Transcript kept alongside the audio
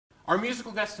Our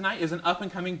musical guest tonight is an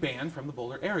up-and-coming band from the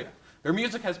Boulder area. Their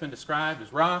music has been described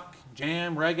as rock,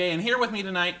 jam, reggae, and here with me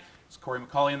tonight is Corey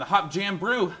McCauley and the Hop Jam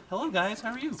Brew. Hello, guys.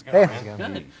 How are you? Hey.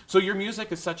 Good. So your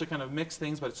music is such a kind of mixed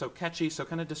things, but it's so catchy. So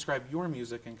kind of describe your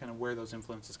music and kind of where those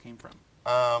influences came from.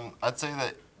 I'd say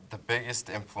that the biggest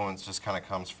influence just kind of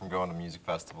comes from going to music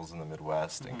festivals in the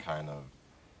Midwest and kind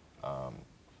of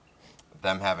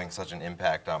them having such an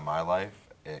impact on my life.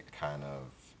 It kind of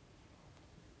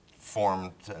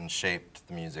formed and shaped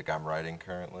the music I'm writing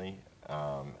currently.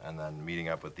 And then meeting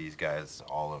up with these guys,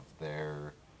 all of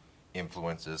their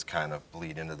influences kind of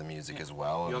bleed into the music as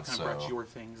well. You all and kind so, of brought your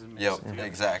things and mixed it together.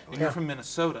 Exactly. And you're from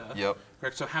Minnesota. Yep.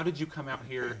 Correct. So how did you come out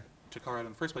here to Colorado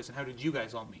in the first place, and how did you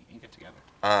guys all meet and get together?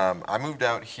 I moved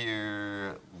out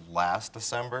here last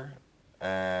December,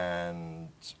 and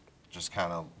just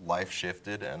kind of life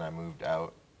shifted, and I moved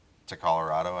out to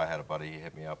Colorado. I had a buddy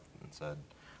hit me up and said,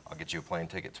 I'll get you a plane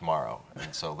ticket tomorrow.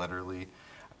 And so literally,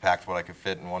 I packed what I could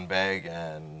fit in one bag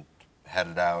and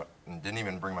headed out, and didn't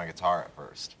even bring my guitar at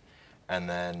first. And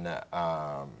then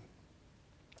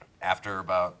after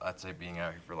about, I'd say being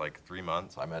out here for like 3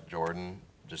 months, I met Jordan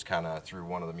just kind of through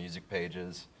one of the music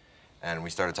pages, and we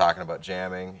started talking about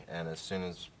jamming, and as soon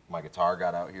as my guitar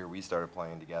got out here, we started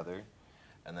playing together.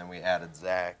 And then we added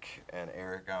Zach and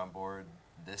Eric on board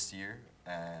this year,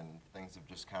 and things have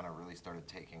just kind of really started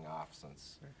taking off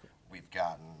since we've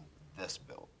gotten this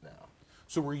built now.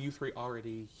 So were you three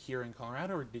already here in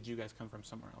Colorado, or did you guys come from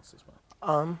somewhere else as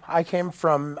well? I came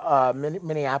from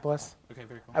Minneapolis. Okay,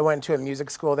 very cool. I went to a music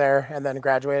school there and then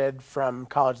graduated from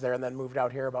college there and then moved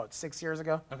out here about 6 years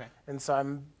ago. Okay. And so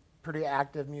I'm pretty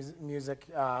active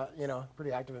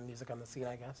pretty active in music on the scene,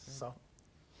 I guess. So.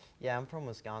 Yeah, I'm from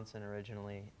Wisconsin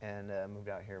originally, and moved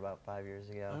out here about 5 years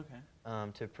ago.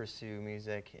 Okay. To pursue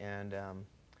music and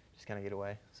just kind of get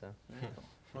away. So. Very cool.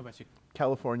 What about you?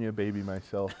 California baby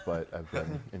myself, but I've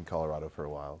been in Colorado for a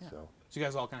while. Yeah. So you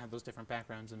guys all kind of have those different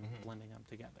backgrounds and blending them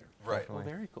together. Right. Well,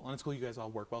 very cool. And it's cool you guys all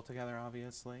work well together,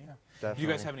 obviously. Yeah. Definitely. Do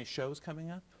you guys have any shows coming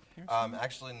up here soon?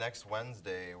 Actually, next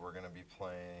Wednesday, we're going to be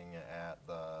playing at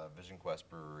the Vision Quest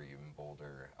Brewery in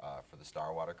Boulder for the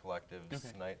Starwater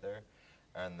Collective's night there.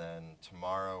 And then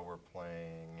tomorrow we're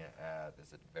playing at,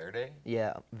 is it Verde?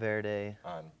 Yeah, Verde.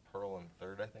 On Pearl and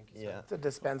 3rd, I think you said. It's a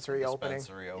dispensary opening.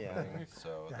 Dispensary opening,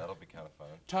 so that'll be kind of fun.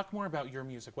 Talk more about your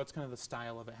music. What's kind of the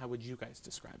style of it? How would you guys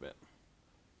describe it?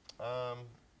 I'll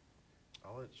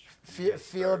let you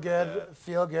Feel good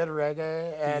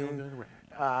reggae and Feel-good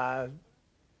reggae.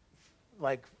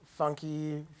 like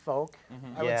funky folk.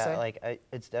 I would say. like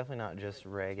it's definitely not just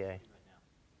reggae.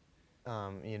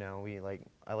 You know,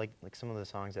 I like some of the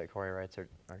songs that Corey writes are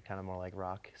kind of more like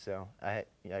rock. So I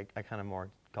kind of more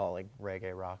call it like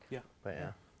reggae rock. Yeah. But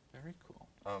yeah. Very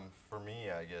cool. For me,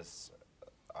 I guess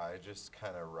I just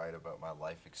kind of write about my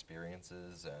life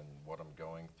experiences and what I'm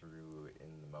going through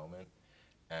in the moment,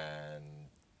 and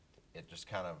it just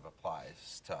kind of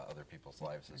applies to other people's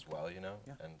lives as well, you know?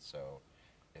 Yeah. And so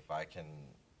if I can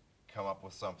come up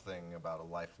with something about a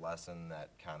life lesson that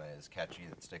kind of is catchy,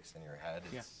 that sticks in your head,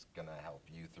 it's going to help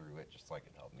you through it just like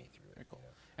it helped me through it. Very cool. You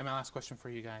know? And my last question for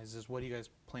you guys is, what are you guys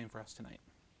playing for us tonight?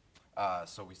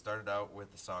 So we started out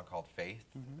with a song called Faith,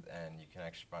 and you can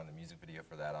actually find the music video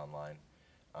for that online.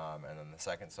 And then the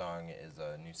second song is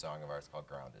a new song of ours called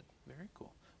Grounded. Very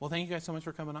cool. Well, thank you guys so much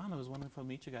for coming on. It was wonderful to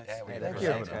meet you guys. Yeah, we Thank appreciate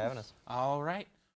you. Thanks for having us. All right.